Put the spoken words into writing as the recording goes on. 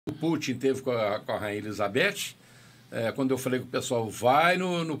O Putin teve com a Rainha Elizabeth, quando eu falei com o pessoal, vai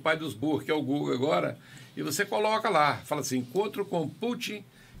no pai dos burros, que é o Google agora, e você coloca lá, fala assim, encontro com Putin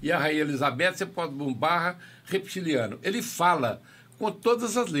e a Rainha Elizabeth, você pode / reptiliano. Ele fala com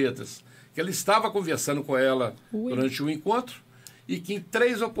todas as letras, que ele estava conversando com ela durante o encontro e que em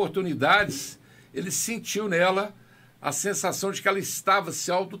 3 oportunidades ele sentiu nela a sensação de que ela estava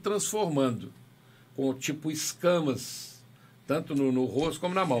se autotransformando, com tipo escamas, tanto no rosto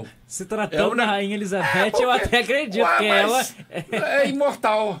como na mão. Se tratando da Rainha Elizabeth, eu até acredito que ela... É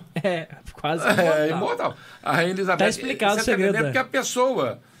imortal. Quase imortal. É imortal. A Rainha Elizabeth... Está explicado o segredo. É porque a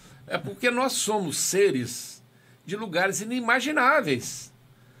pessoa... É porque nós somos seres de lugares inimagináveis.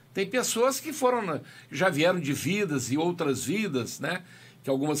 Tem pessoas que já vieram de vidas e outras vidas, né? Que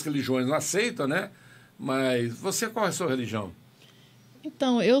algumas religiões não aceitam, né? Mas você, qual é a sua religião?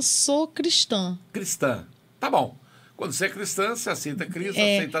 Então, eu sou cristã. Cristã. Tá bom. Quando você é cristã, você aceita Cristo,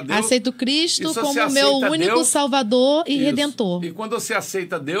 aceita Deus. Aceito Cristo como meu único Salvador e Redentor. E quando você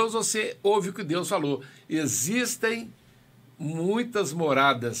aceita Deus, você ouve o que Deus falou. Existem muitas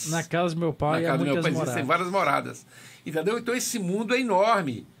moradas. Na casa do meu pai, existem várias moradas. Entendeu? Então esse mundo é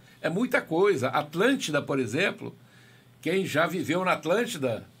enorme. É muita coisa. Atlântida, por exemplo, quem já viveu na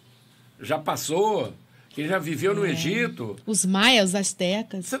Atlântida, já passou... Quem já viveu no Egito. Os maias, os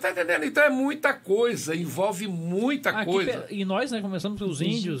astecas. Você está entendendo? Então é muita coisa, envolve muita coisa. E nós, né, começamos pelos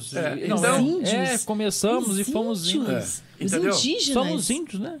índios. Começamos e fomos índios. Os indígenas. Somos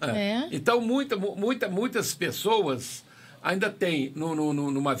índios, né? Então muitas pessoas ainda têm,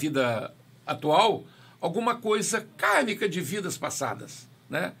 numa vida atual, alguma coisa kármica de vidas passadas,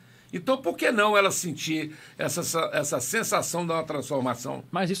 né? Então, por que não ela sentir essa sensação de uma transformação?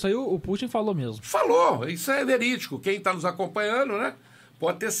 Mas isso aí o Putin falou mesmo. Falou, isso é verídico. Quem está nos acompanhando, né,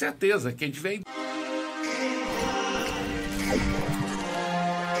 pode ter certeza. Quem tiver...